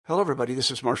Hello, everybody. This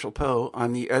is Marshall Poe.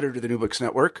 I'm the editor of the New Books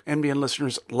Network. NBN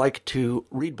listeners like to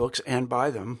read books and buy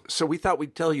them. So we thought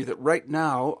we'd tell you that right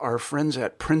now, our friends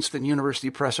at Princeton University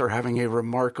Press are having a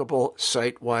remarkable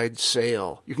site-wide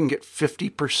sale. You can get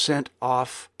 50%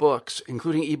 off books,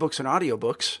 including ebooks and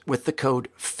audiobooks, with the code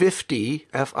 50,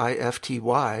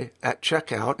 F-I-F-T-Y, at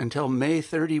checkout until May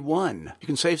 31. You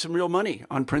can save some real money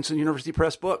on Princeton University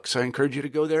Press books. I encourage you to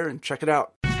go there and check it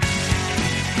out.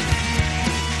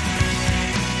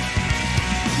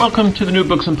 Welcome to the New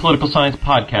Books in Political Science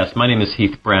podcast. My name is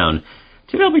Heath Brown.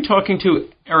 Today I'll be talking to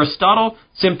Aristotle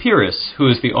Zampiris, who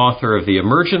is the author of The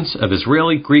Emergence of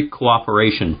Israeli-Greek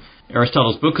Cooperation.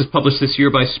 Aristotle's book is published this year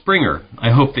by Springer.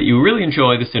 I hope that you really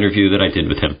enjoy this interview that I did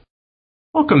with him.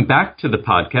 Welcome back to the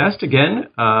podcast. Again,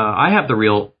 I have the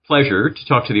real pleasure to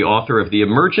talk to the author of The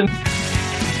Emergence.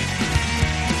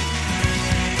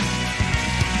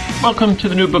 Welcome to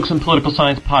the New Books in Political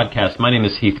Science podcast. My name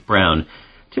is Heath Brown.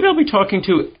 Today I'll be talking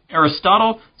to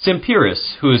Aristotle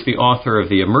Zampiris, who is the author of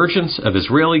The Emergence of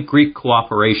Israeli-Greek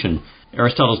Cooperation.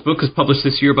 Aristotle's book is published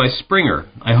this year by Springer.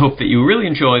 I hope that you really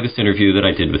enjoy this interview that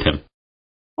I did with him.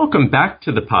 Welcome back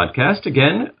to the podcast.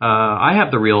 Again, I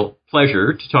have the real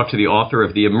pleasure to talk to the author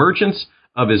of The Emergence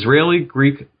of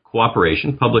Israeli-Greek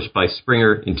Cooperation, published by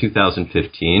Springer in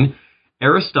 2015,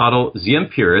 Aristotle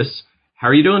Zampiris. How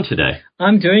are you doing today?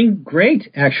 I'm doing great,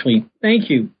 actually. Thank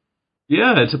you.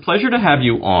 Yeah, it's a pleasure to have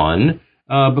you on.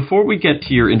 Before we get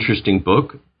to your interesting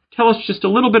book, tell us just a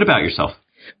little bit about yourself.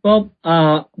 Well,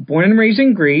 born and raised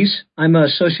in Greece, I'm an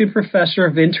associate professor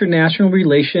of international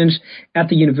relations at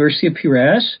the University of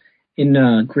Piraeus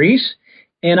in Greece.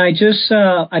 And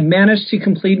I managed to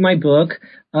complete my book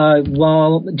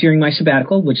during my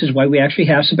sabbatical, which is why we actually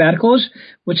have sabbaticals,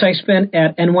 which I spent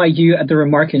at NYU at the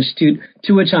Remark Institute,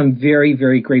 to which I'm very,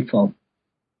 very grateful.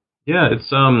 Yeah,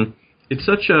 It's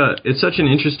such an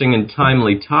interesting and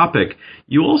timely topic.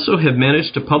 You also have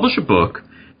managed to publish a book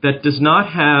that does not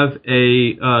have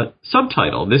a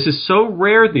subtitle. This is so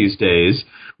rare these days.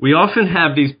 We often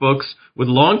have these books with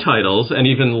long titles and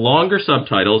even longer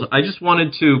subtitles. I just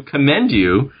wanted to commend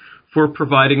you for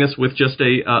providing us with just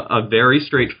a very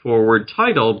straightforward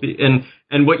title.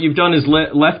 And what you've done is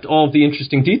left all of the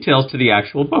interesting details to the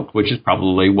actual book, which is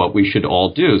probably what we should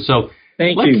all do. So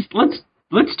Thank you.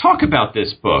 Let's talk about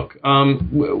this book.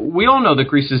 We all know that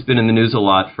Greece has been in the news a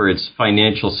lot for its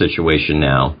financial situation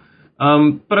now.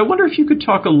 But I wonder if you could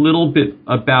talk a little bit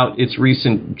about its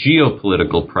recent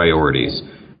geopolitical priorities,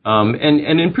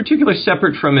 and in particular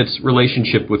separate from its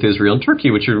relationship with Israel and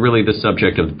Turkey, which are really the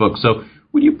subject of the book. So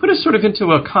would you put us sort of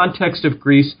into a context of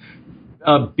Greece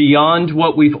beyond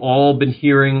what we've all been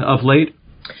hearing of late?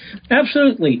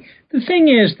 Absolutely. The thing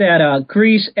is that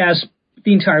Greece, as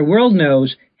the entire world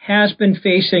knows, has been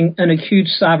facing an acute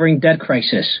sovereign debt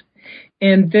crisis.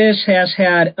 And this has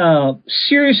had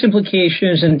serious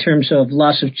implications in terms of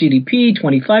loss of GDP,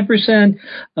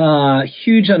 25%,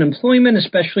 huge unemployment,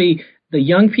 especially the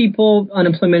young people.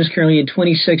 Unemployment is currently at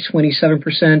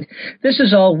 26-27%. This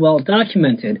is all well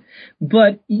documented.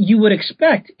 But you would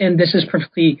expect, and this is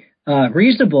perfectly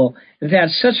reasonable, that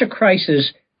such a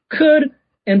crisis could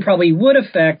and probably would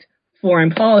affect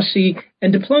foreign policy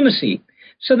and diplomacy.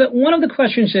 So that one of the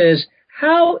questions is,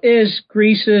 how is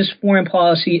Greece's foreign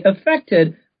policy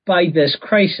affected by this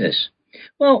crisis?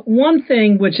 Well, one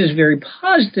thing which is very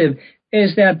positive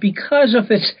is that because of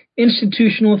its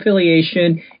institutional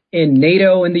affiliation in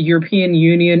NATO, in the European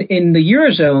Union, in the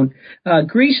Eurozone,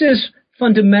 Greece's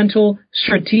fundamental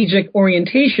strategic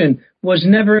orientation was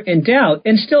never in doubt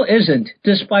and still isn't,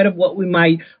 despite of what we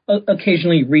might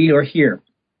occasionally read or hear.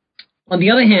 On the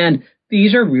other hand,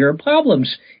 these are real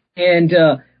problems. And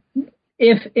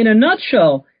if, in a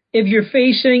nutshell, if you're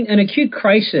facing an acute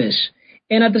crisis,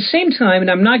 and at the same time, and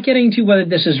I'm not getting to whether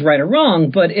this is right or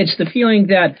wrong, but it's the feeling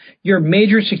that your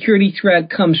major security threat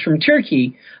comes from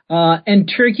Turkey,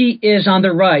 and Turkey is on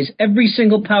the rise. Every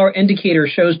single power indicator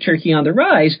shows Turkey on the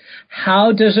rise.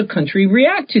 How does a country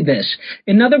react to this?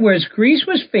 In other words, Greece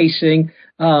was facing,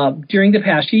 during the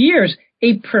past few years,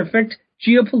 a perfect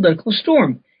geopolitical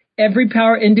storm. Every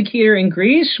power indicator in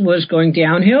Greece was going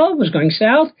downhill, was going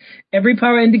south. Every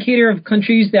power indicator of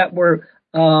countries that were,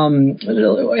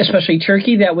 especially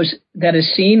Turkey, that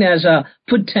is seen as a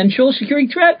potential security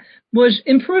threat, was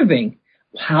improving.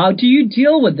 How do you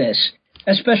deal with this,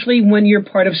 especially when you're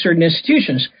part of certain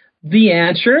institutions? The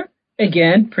answer,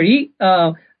 again, pretty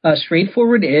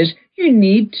straightforward, is you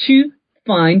need to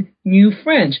find new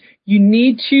friends. You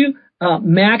need to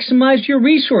maximize your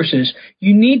resources.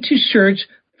 You need to search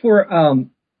for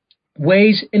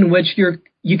ways in which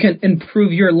you can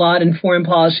improve your lot in foreign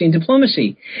policy and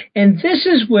diplomacy. And this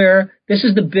is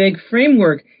the big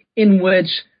framework in which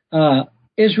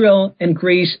Israel and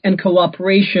Greece and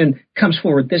cooperation comes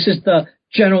forward. This is the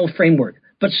general framework.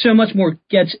 But so much more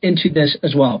gets into this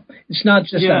as well. It's not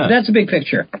just that. That's a big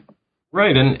picture.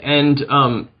 Right. And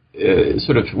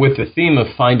sort of with the theme of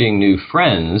finding new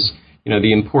friends,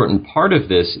 the important part of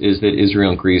this is that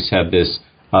Israel and Greece have this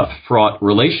fraught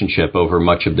relationship over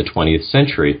much of the 20th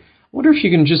century. I wonder if you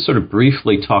can just sort of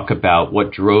briefly talk about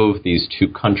what drove these two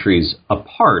countries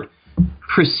apart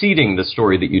preceding the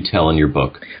story that you tell in your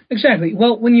book. Exactly.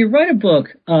 Well, when you write a book,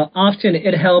 often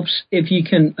it helps if you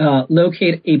can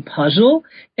locate a puzzle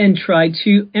and try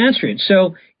to answer it.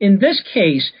 So in this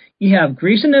case, you have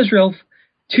Greece and Israel,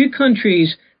 two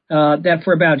countries that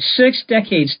for about 6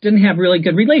 decades didn't have really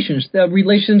good relations. The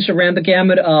relations ran the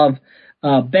gamut of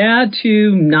bad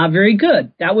to not very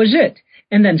good. That was it.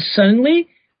 And then suddenly,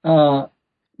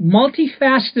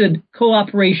 multifaceted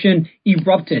cooperation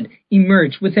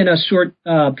emerged within a short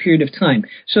period of time.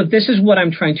 So this is what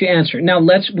I'm trying to answer. Now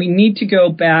we need to go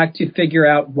back to figure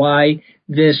out why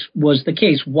this was the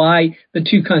case, why the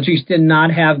two countries did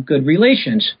not have good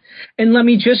relations. And let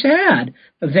me just add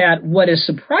that what is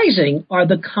surprising are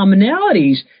the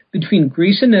commonalities between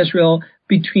Greece and Israel,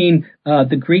 between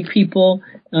the Greek people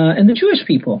and the Jewish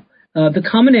people. The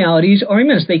commonalities are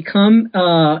immense. They come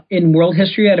in world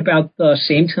history at about the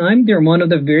same time. They're one of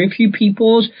the very few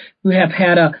peoples who have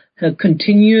had a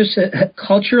continuous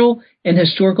cultural and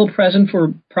historical presence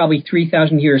for probably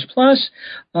 3,000 years plus.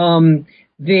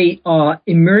 They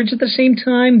emerged at the same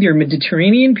time. They're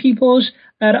Mediterranean peoples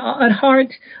at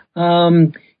heart.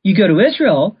 You go to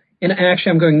Israel, and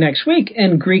actually I'm going next week,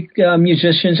 and Greek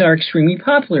musicians are extremely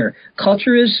popular.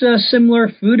 Culture is similar.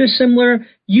 Food is similar.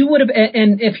 You would have,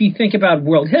 and if you think about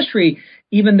world history,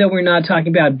 even though we're not talking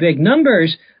about big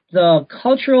numbers, the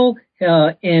cultural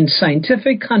and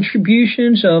scientific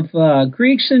contributions of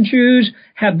Greeks and Jews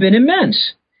have been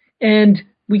immense. And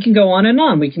we can go on and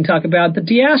on. We can talk about the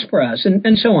diasporas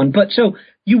and so on. But so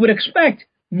you would expect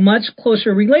much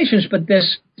closer relations, but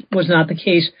this was not the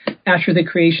case after the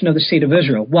creation of the State of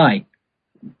Israel. Why?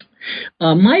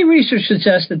 My research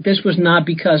suggests that this was not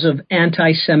because of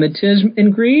anti-Semitism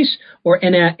in Greece or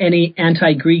any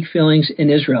anti-Greek feelings in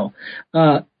Israel.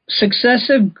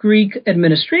 Successive Greek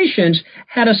administrations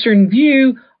had a certain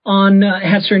view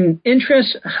had certain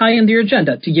interests high on their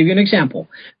agenda. To give you an example,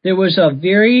 there was a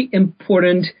very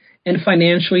important and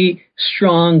financially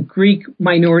strong Greek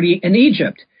minority in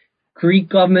Egypt. Greek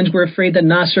governments were afraid that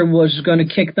Nasser was going to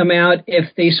kick them out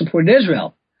if they supported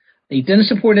Israel. They didn't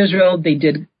support Israel.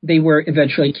 They were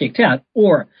eventually kicked out.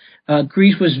 Or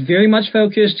Greece was very much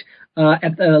focused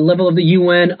at the level of the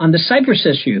UN on the Cyprus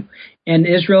issue. And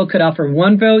Israel could offer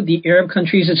one vote. The Arab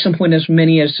countries at some point as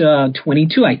many as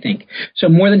 22, I think. So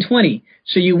more than 20.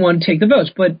 So you want to take the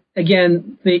votes. But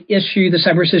again, the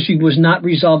Cyprus issue was not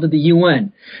resolved at the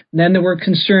UN. Then there were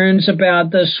concerns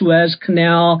about the Suez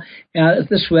Canal,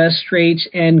 the Suez Straits,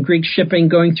 and Greek shipping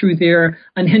going through there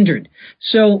unhindered.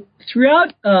 So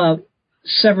throughout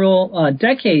several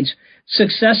decades,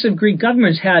 successive Greek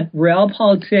governments had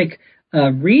realpolitik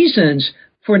reasons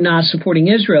for not supporting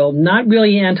Israel, not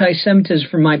really anti-Semitism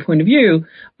from my point of view,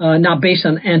 not based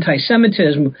on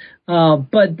anti-Semitism,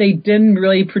 but they didn't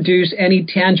really produce any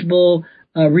tangible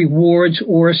rewards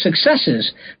or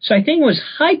successes. So I think it was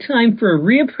high time for a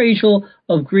reappraisal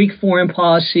of Greek foreign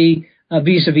policy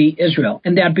vis-a-vis Israel,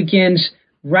 and that begins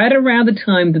right around the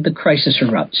time that the crisis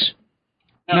erupts.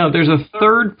 Now, there's a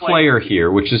third player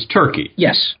here, which is Turkey.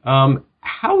 Yes.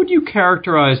 How would you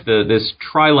characterize this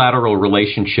trilateral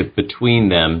relationship between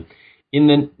them in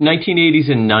the 1980s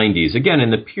and 90s? Again,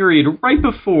 in the period right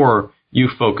before you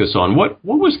focus on, what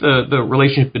was the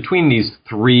relationship between these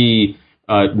three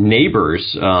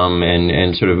neighbors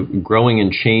and sort of growing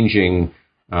and changing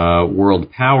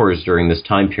world powers during this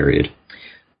time period?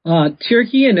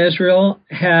 Turkey and Israel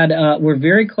were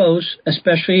very close,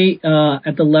 especially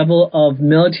at the level of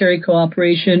military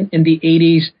cooperation in the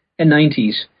 80s and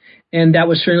 90s. And that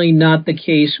was certainly not the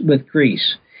case with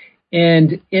Greece.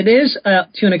 And it is,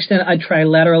 to an extent, a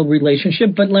trilateral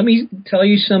relationship. But let me tell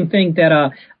you something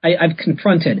that I've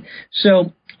confronted.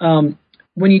 So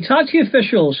when you talk to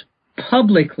officials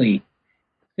publicly,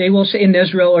 they will say in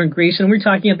Israel or in Greece, and we're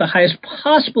talking at the highest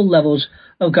possible levels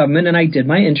of government, and I did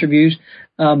my interviews,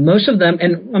 most of them,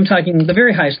 and I'm talking the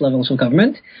very highest levels of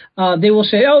government, they will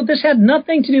say, oh, this had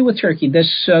nothing to do with Turkey.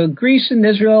 This Greece and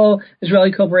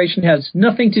Israeli cooperation has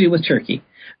nothing to do with Turkey.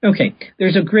 Okay,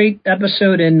 there's a great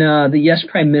episode in the Yes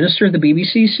Prime Minister, the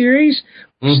BBC series.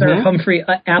 Sir Humphrey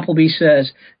Appleby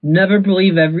says, never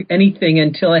believe anything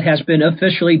until it has been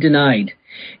officially denied.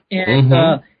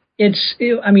 And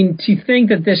to think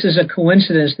that this is a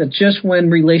coincidence that just when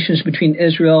relations between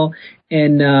Israel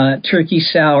and Turkey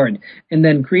soured, and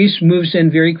then Greece moves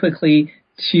in very quickly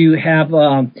to have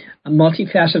a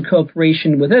multifaceted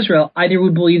cooperation with Israel, either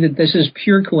we believe that this is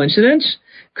pure coincidence,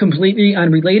 completely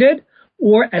unrelated,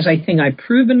 or, as I think I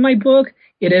prove in my book,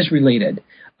 it is related.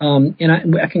 And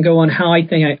I can go on how I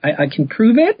think I can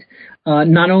prove it,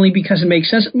 not only because it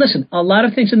makes sense. Listen, a lot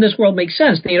of things in this world make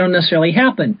sense. They don't necessarily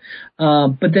happen,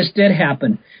 but this did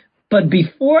happen. But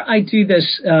before I do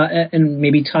this and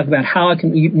maybe talk about how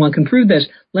one can prove this,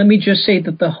 let me just say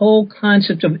that the whole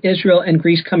concept of Israel and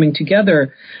Greece coming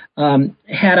together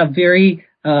had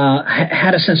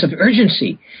a sense of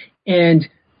urgency. And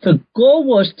the goal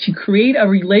was to create a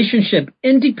relationship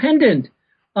independent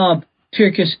of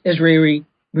Turkish-Israeli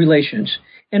relations.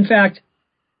 In fact,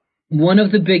 one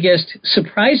of the biggest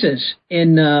surprises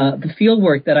in the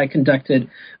fieldwork that I conducted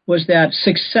was that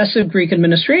successive Greek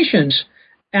administrations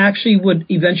actually would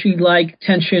eventually like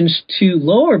tensions to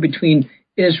lower between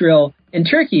Israel and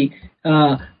Turkey.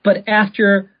 But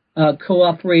after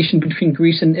cooperation between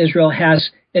Greece and Israel has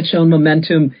its own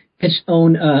momentum, its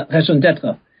own depth.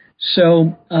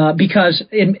 So because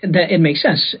it makes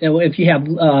sense. If you have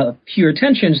fewer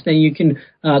tensions, then you can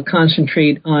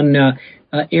concentrate on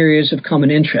areas of common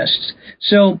interest.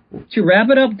 So to wrap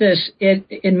it up,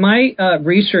 in my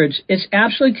research, it's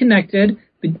absolutely connected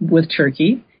with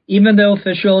Turkey, even though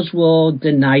officials will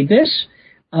deny this.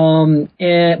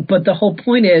 But the whole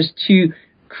point is to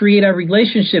create a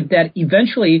relationship that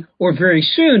eventually or very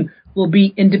soon will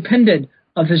be independent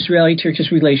of Israeli-Turkish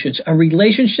relations, a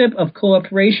relationship of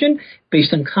cooperation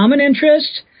based on common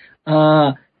interests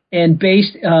and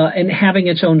based and having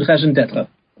its own raison d'être.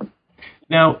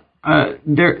 Now,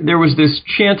 there was this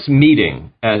chance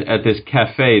meeting at this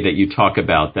cafe that you talk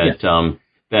about that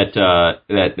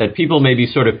that people maybe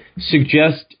sort of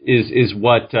suggest is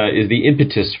what is the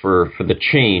impetus for the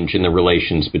change in the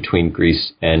relations between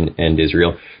Greece and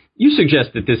Israel. You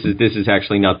suggest that this is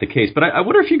actually not the case, but I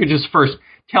wonder if you could just first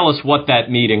tell us what that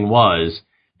meeting was,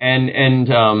 and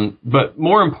but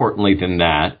more importantly than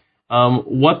that,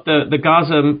 what the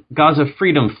Gaza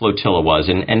Freedom Flotilla was,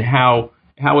 and how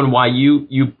and why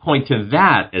you point to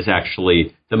that as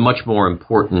actually the much more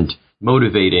important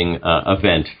motivating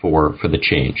event for the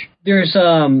change. There's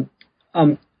an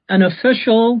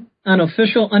unofficial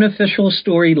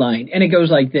storyline, and it goes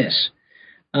like this.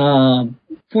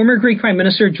 Former Greek Prime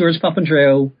Minister George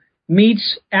Papandreou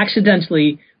meets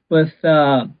accidentally with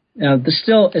the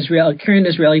still current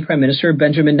Israeli Prime Minister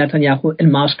Benjamin Netanyahu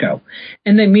in Moscow,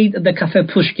 and they meet at the Cafe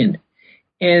Pushkin,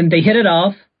 and they hit it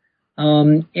off,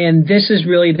 and this is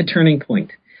really the turning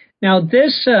point. Now,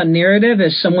 this narrative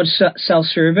is somewhat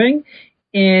self-serving,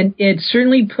 and it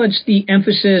certainly puts the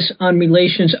emphasis on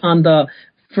relations on the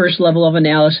first level of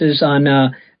analysis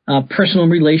on personal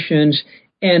relations,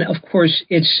 and of course,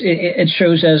 it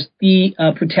shows as the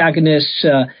protagonists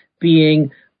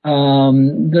being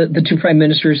the two prime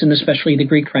ministers, and especially the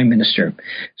Greek prime minister.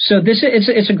 So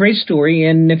it's a great story,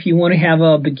 and if you want to have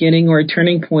a beginning or a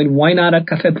turning point, why not a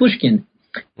Cafe Pushkin?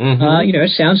 Mm-hmm. It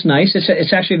sounds nice.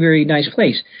 It's actually a very nice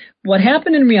place. What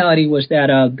happened in reality was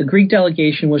that the Greek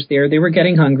delegation was there. They were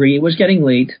getting hungry. It was getting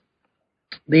late.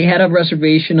 They had a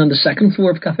reservation on the second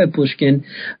floor of Cafe Pushkin.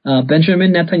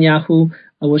 Benjamin Netanyahu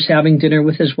was having dinner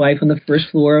with his wife on the first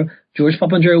floor. George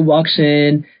Papandreou walks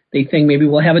in. They think maybe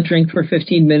we'll have a drink for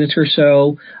 15 minutes or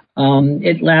so.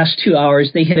 It lasts 2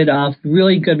 hours. They hit it off.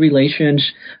 Really good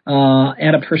relations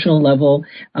at a personal level.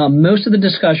 Most of the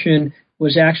discussion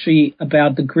was actually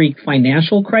about the Greek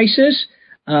financial crisis,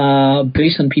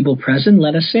 based on people present,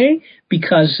 let us say,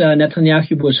 because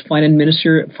Netanyahu was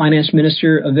finance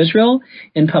minister of Israel,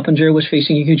 and Papandreou was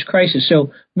facing a huge crisis.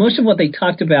 So most of what they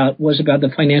talked about was about the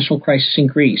financial crisis in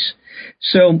Greece.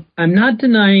 So I'm not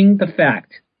denying the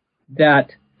fact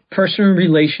that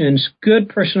good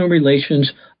personal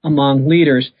relations among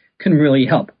leaders can really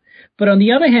help. But on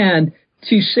the other hand,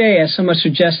 to say, as someone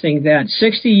suggesting, that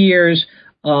 60 years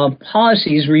of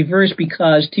policies reversed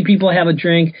because two people have a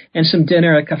drink and some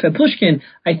dinner at Cafe Pushkin,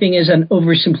 I think is an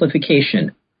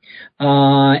oversimplification.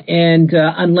 And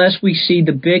unless we see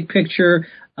the big picture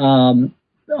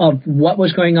of what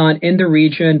was going on in the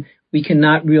region, we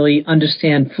cannot really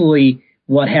understand fully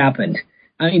what happened.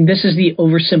 I mean, this is the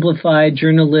oversimplified,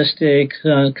 journalistic,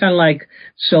 kind of like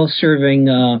self-serving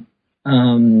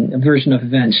version of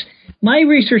events. My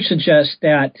research suggests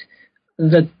that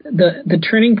the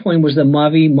turning point was the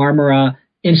Mavi Marmara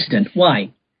incident.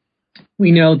 Why?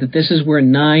 We know that this is where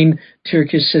 9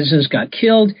 Turkish citizens got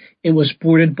killed. It was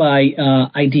boarded by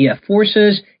IDF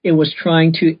forces. It was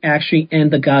trying to actually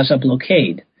end the Gaza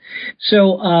blockade.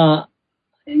 So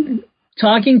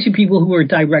talking to people who were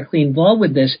directly involved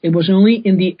with this, it was only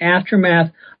in the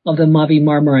aftermath of the Mavi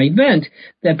Marmara event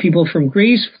that people from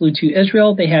Greece flew to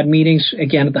Israel. They had meetings,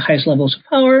 again, at the highest levels of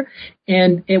power.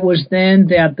 And it was then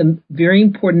that the very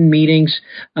important meetings,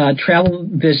 travel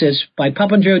visits by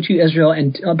Papandreou to Israel,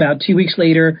 and about 2 weeks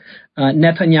later,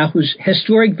 Netanyahu's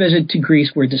historic visit to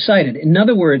Greece were decided. In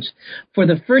other words, for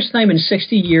the first time in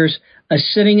 60 years, a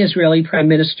sitting Israeli prime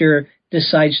minister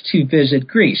decides to visit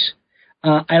Greece.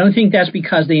 I don't think that's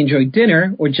because they enjoyed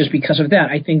dinner or just because of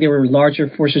that. I think there were larger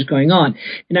forces going on.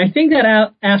 And I think that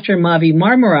after Mavi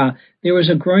Marmara, there was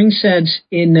a growing sense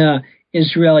in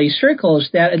Israeli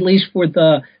circles that, at least for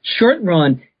the short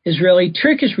run,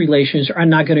 Israeli-Turkish relations are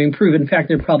not going to improve. In fact,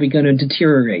 they're probably going to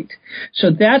deteriorate. So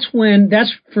that's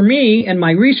for me and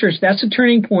my research, that's a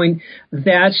turning point.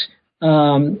 That's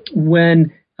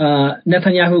when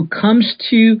Netanyahu comes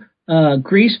to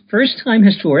Greece, first time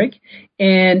historic.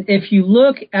 And if you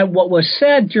look at what was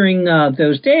said during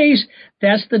those days,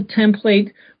 that's the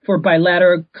template for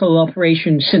bilateral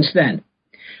cooperation since then.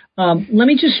 Let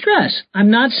me just stress, I'm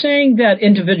not saying that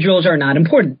individuals are not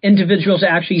important. Individuals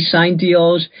actually sign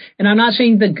deals, and I'm not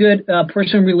saying that good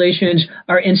personal relations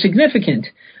are insignificant.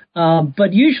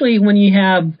 But usually when you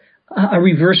have a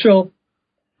reversal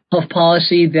of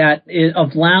policy that is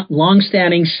of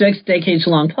long-standing, 6 decades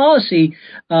long policy,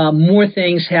 more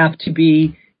things have to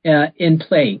be in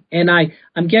play. And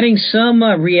I'm getting some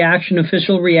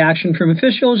official reaction from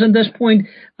officials at this point,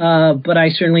 but I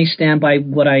certainly stand by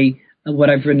what I've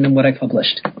written and what I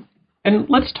published. And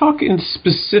let's talk in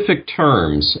specific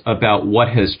terms about what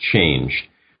has changed.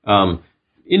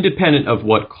 Independent of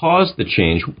what caused the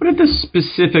change, what are the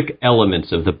specific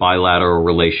elements of the bilateral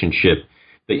relationship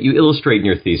that you illustrate in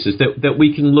your thesis that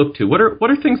we can look to? What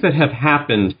are things that have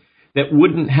happened that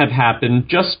wouldn't have happened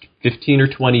just 15 or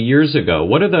 20 years ago?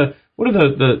 What are the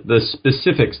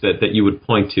specifics that you would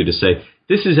point to say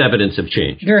this is evidence of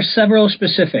change? There are several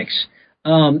specifics.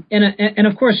 And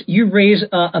of course, you raise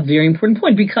a very important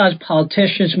point, because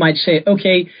politicians might say,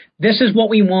 okay, this is what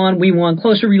we want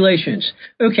closer relations.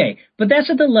 Okay, but that's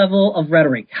at the level of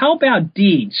rhetoric. How about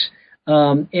deeds?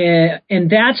 And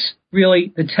that's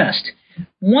really the test.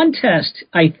 One test,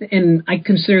 I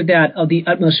consider that of the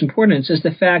utmost importance, is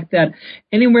the fact that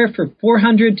anywhere from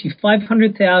 400 to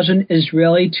 500,000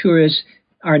 Israeli tourists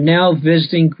are now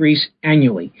visiting Greece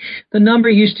annually. The number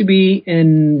used to be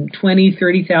in 20,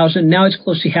 30,000. Now it's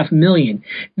close to 500,000.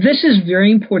 This is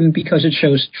very important because it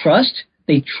shows trust.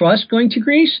 They trust going to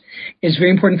Greece. It's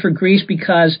very important for Greece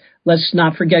because, let's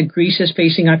not forget, Greece is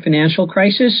facing a financial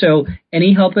crisis, so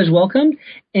any help is welcomed.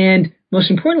 And most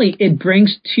importantly, it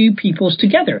brings two peoples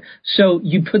together. So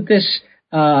you put this,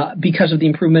 because of the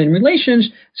improvement in relations,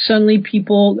 suddenly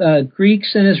people,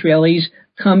 Greeks and Israelis,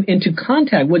 come into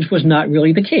contact, which was not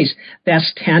really the case.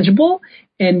 That's tangible,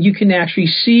 and you can actually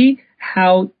see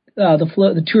how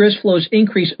the tourist flows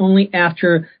increase only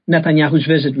after Netanyahu's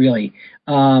visit, really,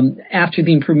 after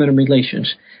the improvement in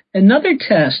relations. Another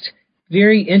test,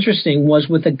 very interesting, was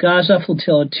with the Gaza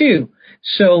Flotilla 2.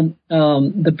 So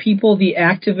the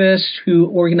activists who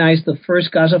organized the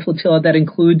first Gaza Flotilla that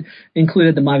included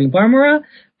the Mavi Marmara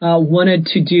wanted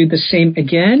to do the same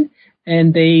again.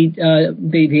 And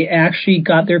they actually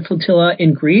got their flotilla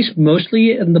in Greece,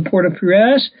 mostly in the port of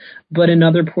Piraeus, but in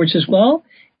other ports as well.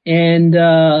 And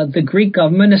the Greek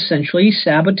government essentially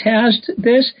sabotaged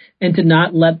this and did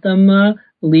not let them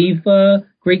leave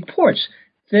Greek ports.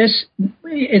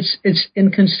 It's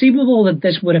inconceivable that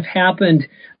this would have happened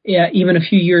even a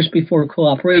few years before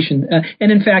cooperation.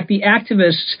 And in fact, the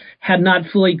activists had not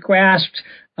fully grasped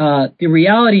the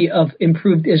reality of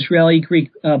improved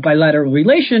Israeli-Greek bilateral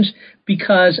relations,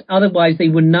 because otherwise they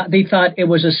thought it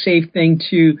was a safe thing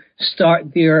to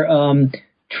start their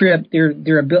trip,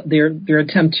 their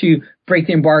attempt to break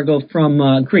the embargo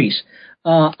from Greece.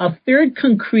 A third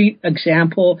concrete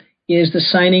example is the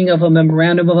signing of a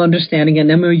memorandum of understanding, an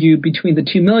MOU, between the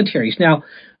two militaries. Now,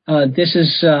 this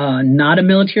is not a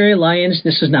military alliance.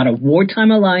 This is not a wartime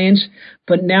alliance.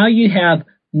 But now you have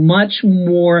much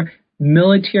more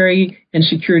military and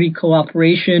security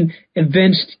cooperation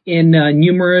evinced in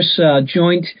numerous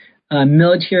joint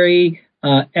military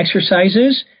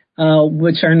exercises,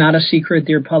 which are not a secret.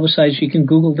 They're publicized. You can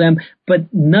Google them.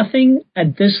 But nothing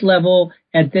at this level,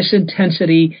 at this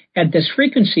intensity, at this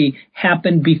frequency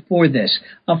happened before this.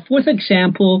 A fourth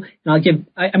example, and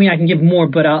I can give more,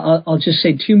 but I'll just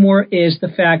say two more, is the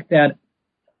fact that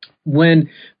when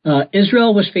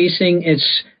Israel was facing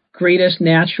its greatest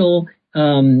natural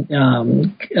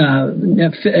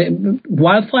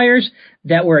wildfires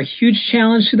that were a huge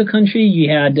challenge to the country. You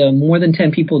had more than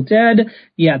 10 people dead.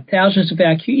 You had thousands of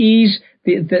evacuees.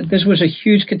 this was a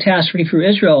huge catastrophe for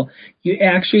Israel. You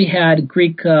actually had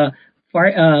Greek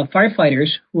firefighters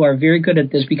who are very good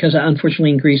at this, because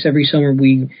unfortunately in Greece every summer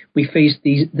we face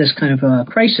this kind of a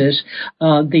crisis.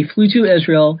 They flew to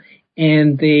Israel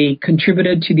and they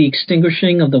contributed to the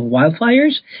extinguishing of the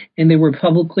wildfires, and they were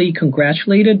publicly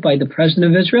congratulated by the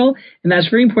president of Israel. And that's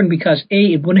very important because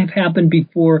A, it wouldn't have happened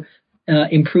before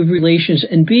improved relations,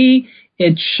 and B,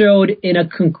 it showed in a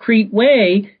concrete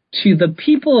way to the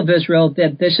people of Israel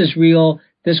that this is real,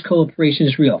 this cooperation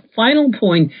is real. Final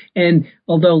point, and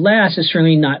although last is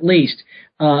certainly not least,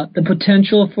 the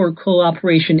potential for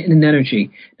cooperation in energy.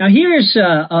 Now, here's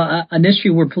an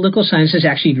issue where political science is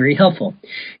actually very helpful.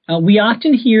 We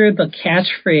often hear the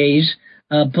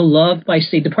catchphrase beloved by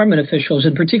State Department officials,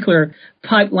 in particular,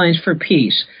 pipelines for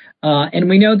peace. And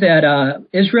we know that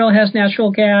Israel has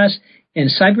natural gas and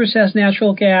Cyprus has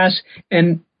natural gas,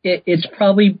 and it's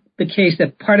probably the case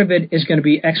that part of it is going to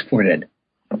be exported.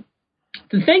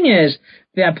 The thing is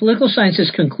that political science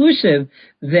is conclusive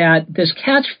that this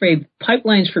catchphrase,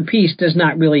 pipelines for peace, does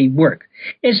not really work.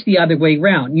 It's the other way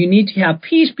around. You need to have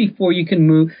peace before you can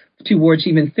move towards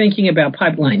even thinking about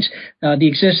pipelines. The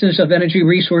existence of energy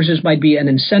resources might be an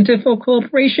incentive for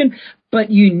cooperation, but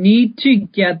you need to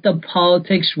get the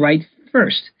politics right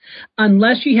first.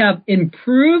 Unless you have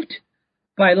improved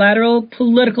bilateral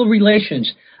political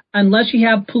relations, unless you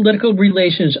have political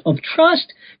relations of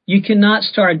trust, you cannot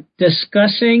start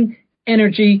discussing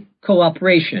energy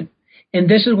cooperation. And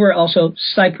this is where also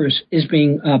Cyprus is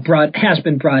has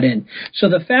been brought in. So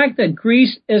the fact that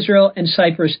Greece, Israel, and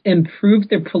Cyprus improved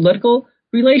their political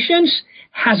relations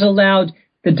has allowed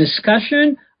the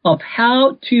discussion of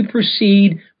how to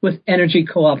proceed with energy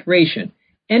cooperation.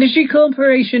 Energy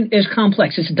cooperation is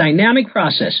complex. It's a dynamic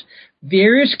process.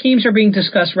 Various schemes are being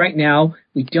discussed right now.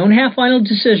 We don't have final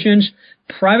decisions.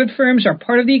 Private firms are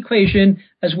part of the equation,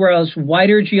 as well as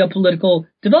wider geopolitical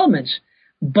developments.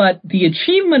 But the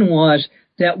achievement was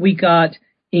that we got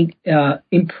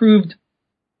improved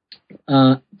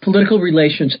political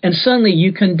relations, and suddenly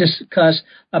you can discuss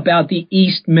about the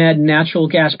East Med natural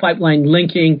gas pipeline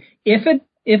linking, if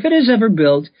it is ever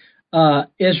built,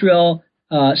 Israel,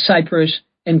 Cyprus,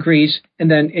 and Greece, and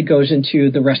then it goes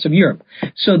into the rest of Europe.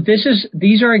 So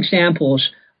these are examples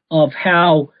of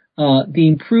how the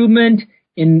improvement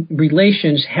in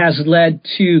relations has led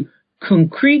to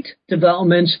concrete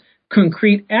developments,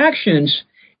 concrete actions,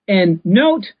 and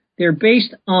note they're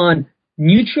based on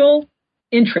mutual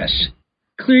interests,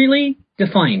 clearly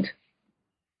defined.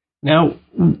 Now,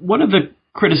 one of the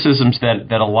criticisms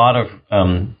that a lot of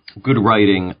good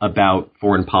writing about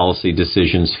foreign policy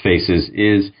decisions faces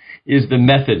is the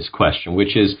methods question,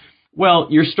 which is, well,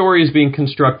 your story is being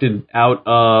constructed out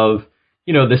of,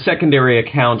 the secondary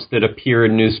accounts that appear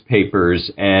in newspapers,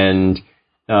 and,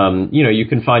 you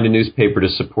can find a newspaper to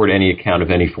support any account of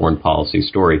any foreign policy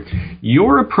story.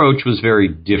 Your approach was very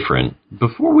different.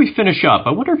 Before we finish up,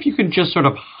 I wonder if you could just sort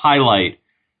of highlight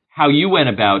how you went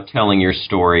about telling your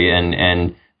story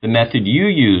and the method you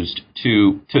used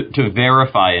to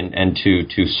verify and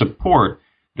to support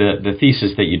the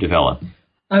thesis that you developed.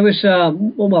 I was,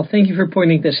 well, thank you for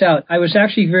pointing this out. I was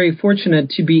actually very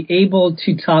fortunate to be able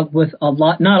to talk with a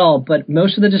lot, not all, but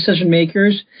most of the decision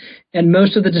makers and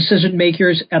most of the decision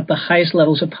makers at the highest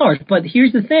levels of power. But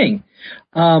here's the thing.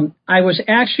 I was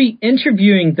actually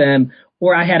interviewing them,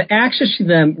 or I had access to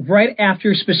them right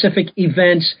after specific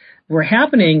events were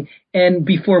happening and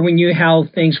before we knew how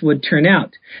things would turn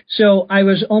out. So I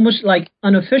was almost like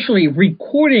unofficially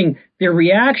recording their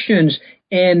reactions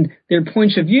and their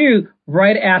points of view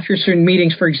right after certain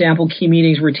meetings, for example, key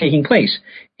meetings were taking place.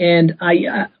 And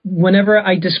whenever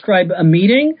I describe a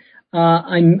meeting,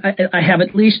 I have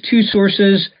at least two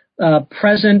sources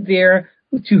present there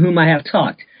to whom I have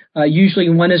talked, usually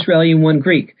one Israeli and one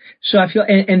Greek. So I feel,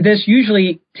 and this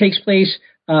usually takes place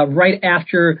right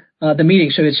after the meeting,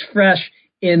 so it's fresh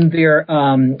in their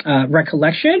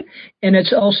recollection, and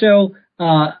it's also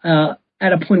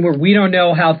at a point where we don't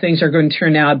know how things are going to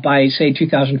turn out by, say,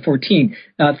 2014.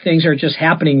 Things are just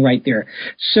happening right there.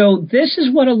 So this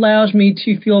is what allows me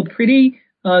to feel pretty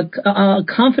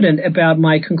confident about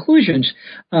my conclusions.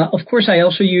 Of course, I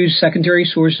also use secondary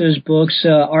sources, books,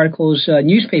 articles,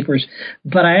 newspapers,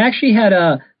 but I actually had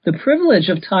the privilege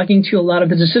of talking to a lot of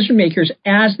the decision makers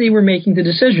as they were making the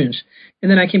decisions.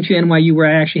 And then I came to NYU where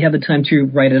I actually had the time to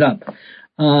write it up.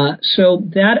 So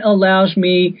that allowed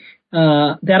me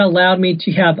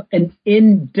to have an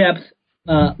in-depth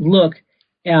look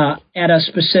at a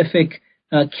specific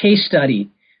case study.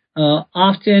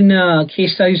 Often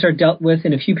case studies are dealt with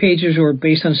in a few pages or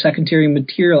based on secondary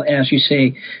material, as you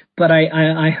say. But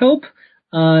I hope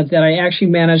that I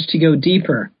actually managed to go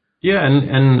deeper Yeah,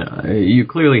 and you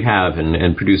clearly have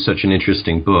and produced such an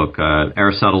interesting book.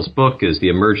 Aristotle's book is The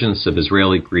Emergence of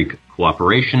Israeli-Greek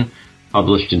Cooperation,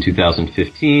 published in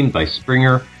 2015 by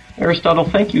Springer. Aristotle,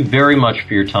 thank you very much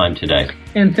for your time today.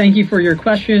 And thank you for your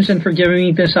questions and for giving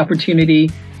me this opportunity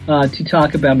to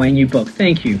talk about my new book.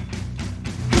 Thank you.